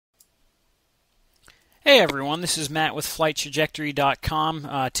Hey everyone, this is Matt with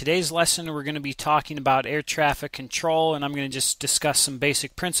FlightTrajectory.com. Today's lesson we're going to be talking about air traffic control, and I'm going to just discuss some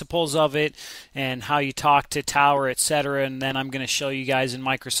basic principles of it and how you talk to tower, etc. And then I'm going to show you guys in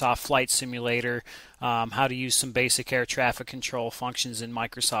Microsoft Flight Simulator how to use some basic air traffic control functions in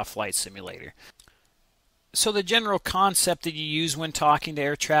Microsoft Flight Simulator. So the general concept that you use when talking to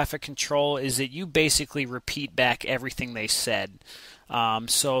air traffic control is that you basically repeat back everything they said.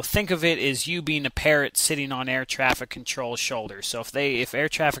 So think of it as you being a parrot sitting on air traffic control's shoulder. So if air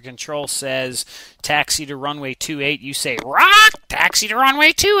traffic control says taxi to runway 28, you say rock, taxi to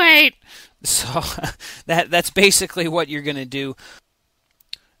runway 28. So that's basically what you're going to do.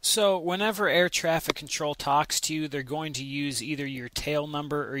 So whenever air traffic control talks to you, they're going to use either your tail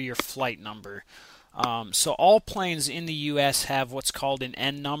number or your flight number. So all planes in the U.S. have what's called an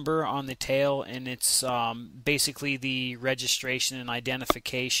N number on the tail, and it's basically the registration and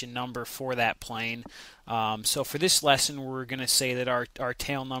identification number for that plane. So for this lesson, we're going to say that our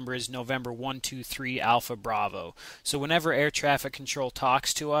tail number is November 123 Alpha Bravo. So whenever air traffic control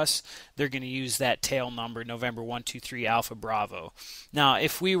talks to us, they're going to use that tail number, November 123 Alpha Bravo. Now,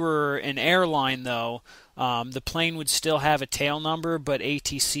 if we were an airline, though, the plane would still have a tail number, but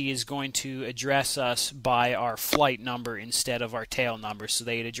ATC is going to address us by our flight number instead of our tail number. So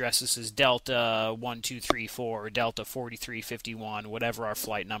they'd address us as Delta 1234 or Delta 4351, whatever our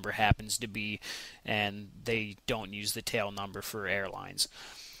flight number happens to be, and they don't use the tail number for airlines.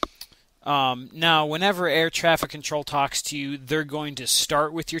 Now, whenever air traffic control talks to you, they're going to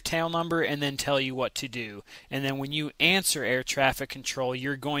start with your tail number and then tell you what to do. And then when you answer air traffic control,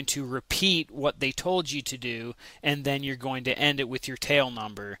 you're going to repeat what they told you to do, and then you're going to end it with your tail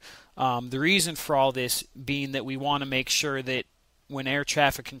number. The reason for all this being that we want to make sure that when air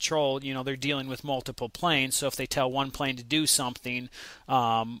traffic control, they're dealing with multiple planes, so if they tell one plane to do something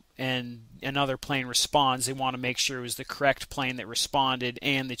and another plane responds, they want to make sure it was the correct plane that responded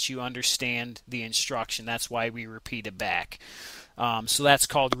and that you understand the instruction. That's why we repeat it back. So that's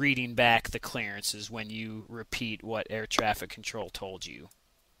called reading back the clearances, when you repeat what air traffic control told you.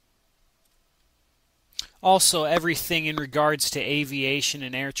 Also, everything in regards to aviation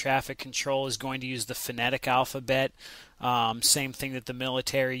and air traffic control is going to use the phonetic alphabet. Same thing that the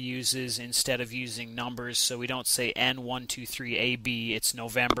military uses instead of using numbers. So we don't say N123AB, it's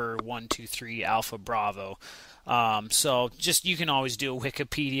November 123 Alpha Bravo. So you can always do a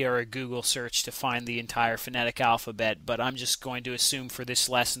Wikipedia or a Google search to find the entire phonetic alphabet, but I'm just going to assume for this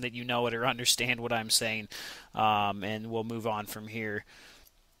lesson that you know it or understand what I'm saying, and we'll move on from here.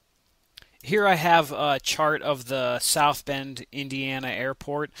 Here I have a chart of the South Bend, Indiana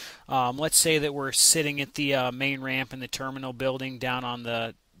airport. Let's say that we're sitting at the main ramp in the terminal building down on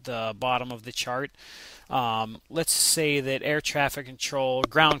the bottom of the chart. Let's say that air traffic control,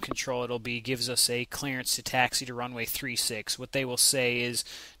 ground control gives us a clearance to taxi to runway 36. What they will say is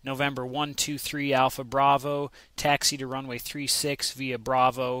November 123 Alpha Bravo, taxi to runway 36 via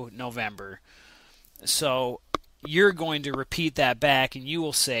Bravo, November. So you're going to repeat that back, and you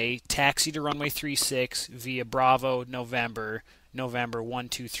will say taxi to runway 36 via Bravo, November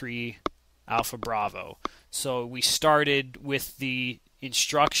 123 Alpha Bravo. So we started with the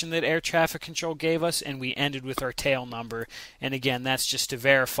instruction that air traffic control gave us, and we ended with our tail number. And again, that's just to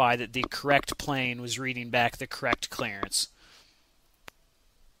verify that the correct plane was reading back the correct clearance.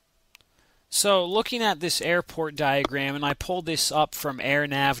 So looking at this airport diagram, and I pulled this up from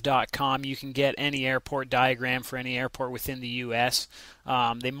airnav.com. You can get any airport diagram for any airport within the U.S.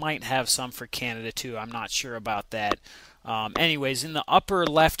 They might have some for Canada too. I'm not sure about that. Anyways, in the upper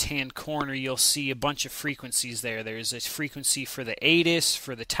left-hand corner, you'll see a bunch of frequencies there. There's a frequency for the ATIS,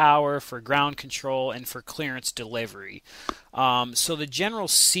 for the tower, for ground control, and for clearance delivery. So the general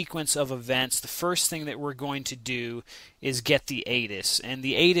sequence of events, the first thing that we're going to do is get the ATIS. And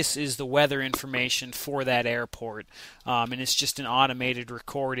the ATIS is the weather information for that airport. And it's just an automated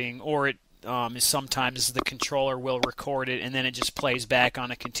recording, or it sometimes the controller will record it and then it just plays back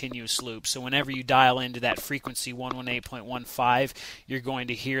on a continuous loop. So whenever you dial into that frequency 118.15, you're going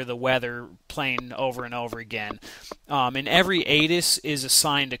to hear the weather playing over and over again. And every ATIS is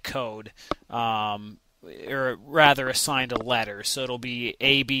assigned a code, or rather assigned a letter. So it'll be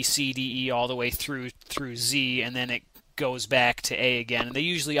A, B, C, D, E all the way through Z, and then it goes back to A again. And they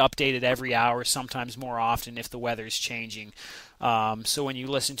usually update it every hour, sometimes more often if the weather's changing. So when you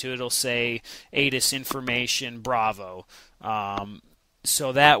listen to it, it'll say ATIS information Bravo.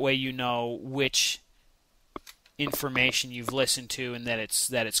 So that way you know which information you've listened to and that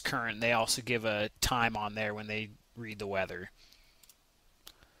it's current. They also give a time on there when they read the weather.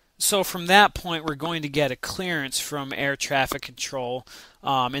 So from that point, we're going to get a clearance from air traffic control,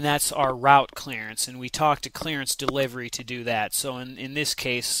 and that's our route clearance. And we talk to clearance delivery to do that. So in this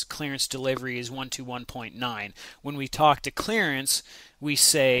case, clearance delivery is 121.9. When we talk to clearance, we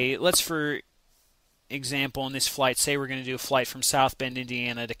say, let's for example, in this flight, say we're going to do a flight from South Bend,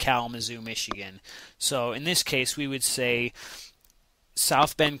 Indiana to Kalamazoo, Michigan. So in this case, we would say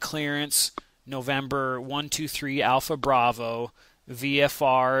South Bend clearance, November 123 Alpha Bravo,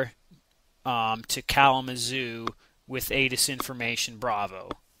 VFR to Kalamazoo with ATIS information Bravo.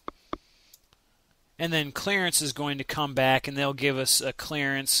 And then clearance is going to come back and they'll give us a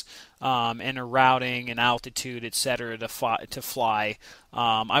clearance and a routing and altitude, etc. to fly.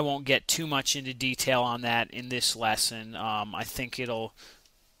 I won't get too much into detail on that in this lesson. I think it'll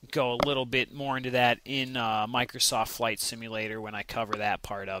go a little bit more into that in Microsoft Flight Simulator when I cover that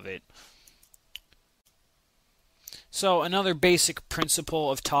part of it. So another basic principle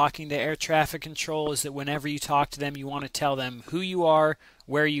of talking to air traffic control is that whenever you talk to them, you want to tell them who you are,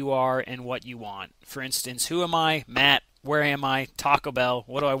 where you are, and what you want. For instance, who am I? Matt. Where am I? Taco Bell.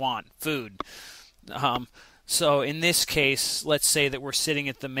 What do I want? Food. So in this case, let's say that we're sitting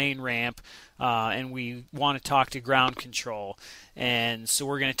at the main ramp and we want to talk to ground control. And so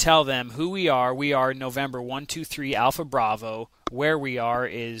we're going to tell them who we are. We are November 123 Alpha Bravo. Where we are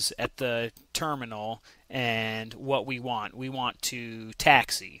is at the terminal, and what we want. We want to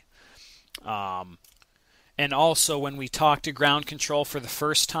taxi. And also, when we talk to ground control for the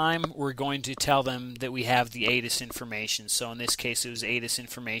first time, we're going to tell them that we have the ATIS information. So in this case, it was ATIS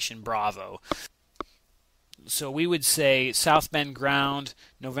information Bravo. So we would say South Bend ground,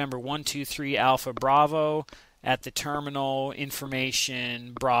 November 123 Alpha Bravo, at the terminal,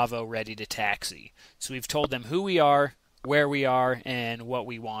 information Bravo, ready to taxi. So we've told them who we are, where we are, and what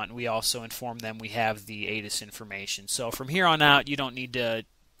we want. We also inform them we have the ATIS information. So from here on out, you don't need to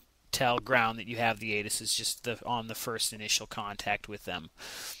tell ground that you have the ATIS. It's just on the first initial contact with them.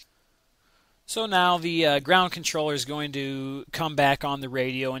 So now the ground controller is going to come back on the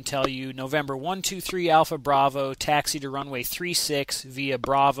radio and tell you November 123 Alpha Bravo, taxi to runway 36 via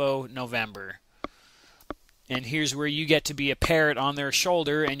Bravo, November. And here's where you get to be a parrot on their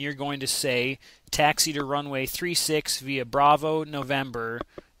shoulder, and you're going to say taxi to runway 36 via Bravo, November,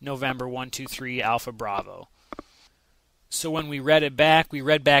 November 123 Alpha Bravo. So when we read back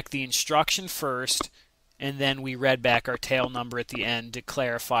the instruction first, and then we read back our tail number at the end to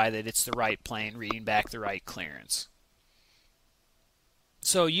clarify that it's the right plane, reading back the right clearance.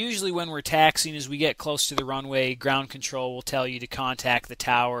 So usually when we're taxiing, as we get close to the runway, ground control will tell you to contact the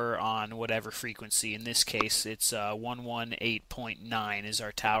tower on whatever frequency. In this case, it's 118.9 is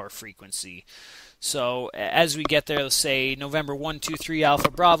our tower frequency. So as we get there, let's say November 123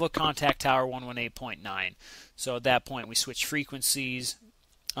 Alpha Bravo, contact tower 118.9. So at that point, we switch frequencies.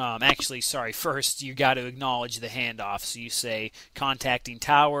 First you got to acknowledge the handoff. So you say contacting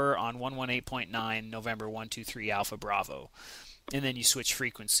tower on 118.9, November 123 Alpha Bravo. And then you switch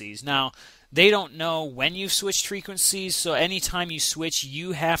frequencies. Now, they don't know when you've switched frequencies, so anytime you switch,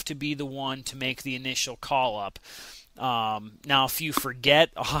 you have to be the one to make the initial call up. Now, if you forget,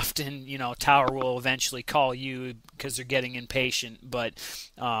 often, tower will eventually call you because they're getting impatient, but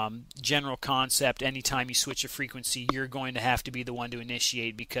general concept, anytime you switch a frequency, you're going to have to be the one to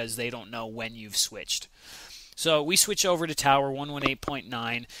initiate because they don't know when you've switched. So we switch over to tower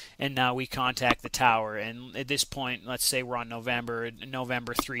 118.9, and now we contact the tower. And at this point, let's say we're on November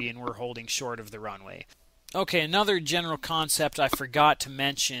 3, and we're holding short of the runway. Okay, another general concept I forgot to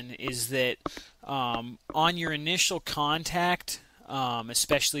mention is that on your initial contact,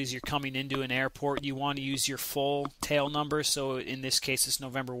 especially as you're coming into an airport, you want to use your full tail number. So in this case, it's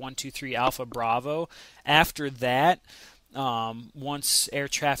November 123 Alpha Bravo. After that, once air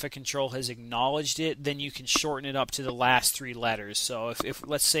traffic control has acknowledged it, then you can shorten it up to the last three letters. So if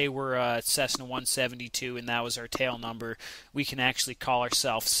let's say we're Cessna 172 and that was our tail number, we can actually call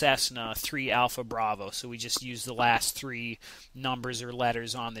ourselves Cessna 3 Alpha Bravo. So we just use the last three numbers or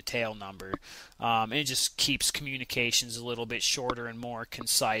letters on the tail number. And it just keeps communications a little bit shorter and more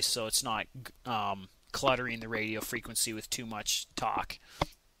concise, so it's not cluttering the radio frequency with too much talk.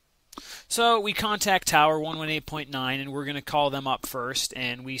 So we contact tower 118.9, and we're going to call them up first,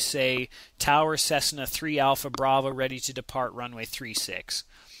 and we say tower Cessna 3 Alpha Bravo, ready to depart runway 36.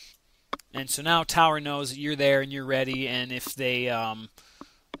 And so now tower knows that you're there and you're ready, and if they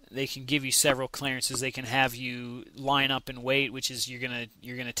they can give you several clearances. They can have you line up and wait, which is you're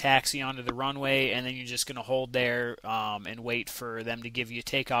gonna taxi onto the runway, and then you're just gonna hold there and wait for them to give you a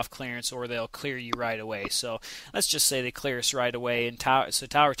takeoff clearance, or they'll clear you right away. So let's just say they clear us right away, and so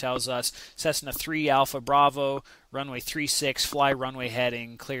Tower tells us Cessna 3 Alpha Bravo, runway 36, fly runway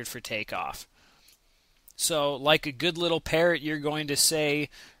heading, cleared for takeoff. So like a good little parrot, you're going to say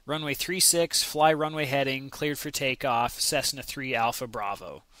runway 36, fly runway heading, cleared for takeoff, Cessna 3 Alpha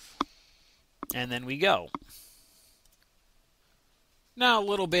Bravo. And then we go. Now a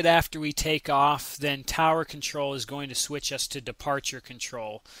little bit after we take off, then tower control is going to switch us to departure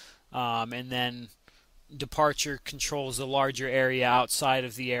control. And then departure controls the larger area outside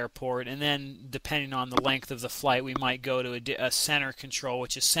of the airport, and then depending on the length of the flight, we might go to a center control,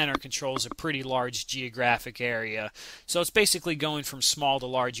 which is center controls a pretty large geographic area. So it's basically going from small to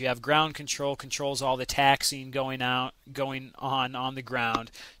large. You have ground control, controls all the taxiing going on the ground.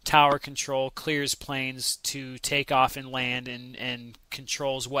 Tower control clears planes to take off and land, and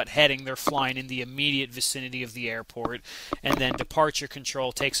controls what heading they're flying in the immediate vicinity of the airport. And then departure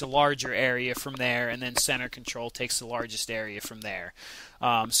control takes a larger area from there, and then center control takes the largest area from there.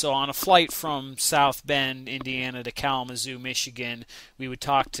 So on a flight from South Bend, Indiana to Kalamazoo, Michigan, we would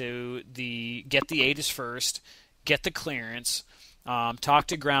get the ATIS first, get the clearance, talk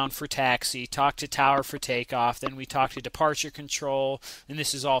to ground for taxi, talk to tower for takeoff, then we talk to departure control, and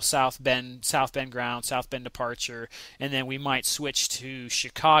this is all South Bend ground, South Bend departure, and then we might switch to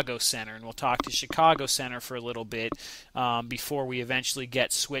Chicago Center, and we'll talk to Chicago Center for a little bit before we eventually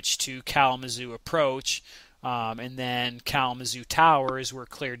get switched to Kalamazoo approach, and then Kalamazoo Towers, we're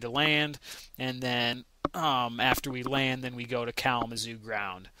cleared to land, and then after we land, then we go to Kalamazoo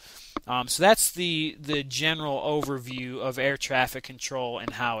ground. So that's the general overview of air traffic control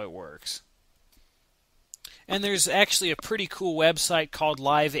and how it works. And there's actually a pretty cool website called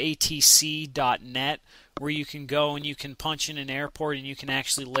liveatc.net where you can go and you can punch in an airport and you can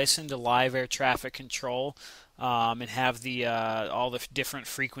actually listen to live air traffic control, and have all the different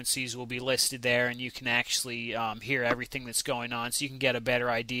frequencies will be listed there, and you can actually hear everything that's going on, so you can get a better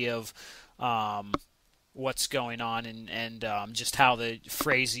idea of what's going on and just how the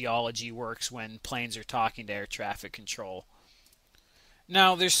phraseology works when planes are talking to air traffic control.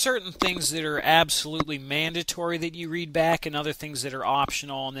 Now, there's certain things that are absolutely mandatory that you read back, and other things that are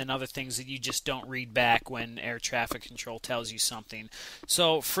optional, and then other things that you just don't read back when air traffic control tells you something.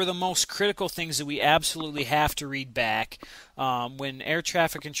 So for the most critical things that we absolutely have to read back, when air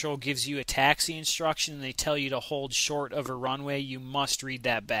traffic control gives you a taxi instruction and they tell you to hold short of a runway, you must read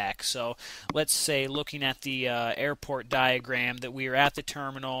that back. So let's say, looking at the airport diagram, that we are at the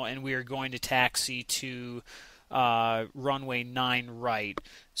terminal and we are going to taxi to runway 9 right.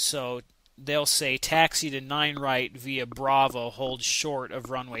 So they'll say taxi to 9 right via Bravo, hold short of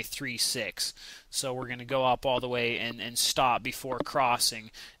runway 36. So we're going to go up all the way and stop before crossing.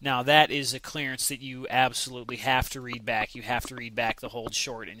 Now that is a clearance that you absolutely have to read back. You have to read back the hold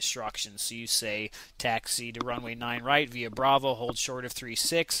short instructions. So you say taxi to runway 9 right via Bravo, hold short of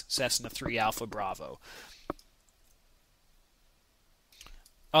 36, Cessna 3 Alpha Bravo.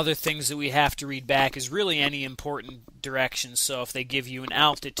 Other things that we have to read back is really any important directions. So if they give you an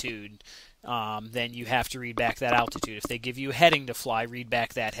altitude, then you have to read back that altitude. If they give you a heading to fly, read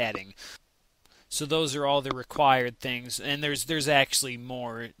back that heading. So those are all the required things, and there's actually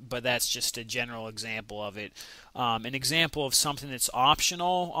more, but that's just a general example of it. An example of something that's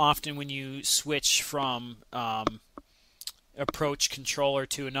optional, often when you switch from approach controller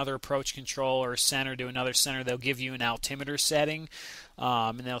to another approach controller, or center to another center, they'll give you an altimeter setting,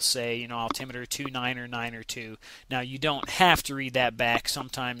 and they'll say, altimeter 29 or 9 or 2. Now you don't have to read that back.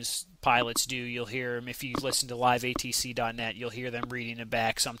 Sometimes pilots do. You'll hear them, if you listen to liveatc.net, you'll hear them reading it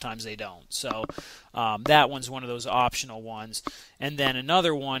back. Sometimes they don't. So that one's one of those optional ones. And then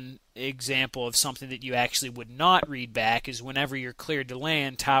another one example of something that you actually would not read back is whenever you're cleared to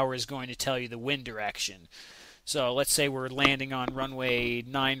land, tower is going to tell you the wind direction. So let's say we're landing on runway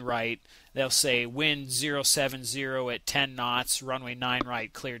 9 right. They'll say wind 070 at 10 knots, runway 9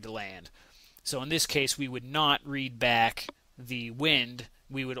 right, cleared to land. So in this case, we would not read back the wind.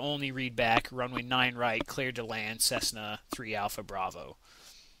 We would only read back runway 9 right, cleared to land, Cessna 3 Alpha Bravo.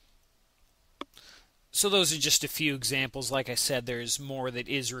 So those are just a few examples. Like I said, there's more that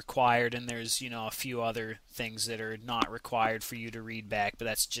is required, and there's a few other things that are not required for you to read back, but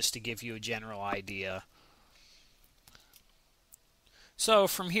that's just to give you a general idea. So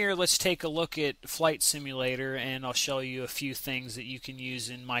from here, let's take a look at Flight Simulator, and I'll show you a few things that you can use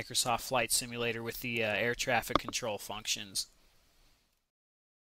in Microsoft Flight Simulator with the air traffic control functions.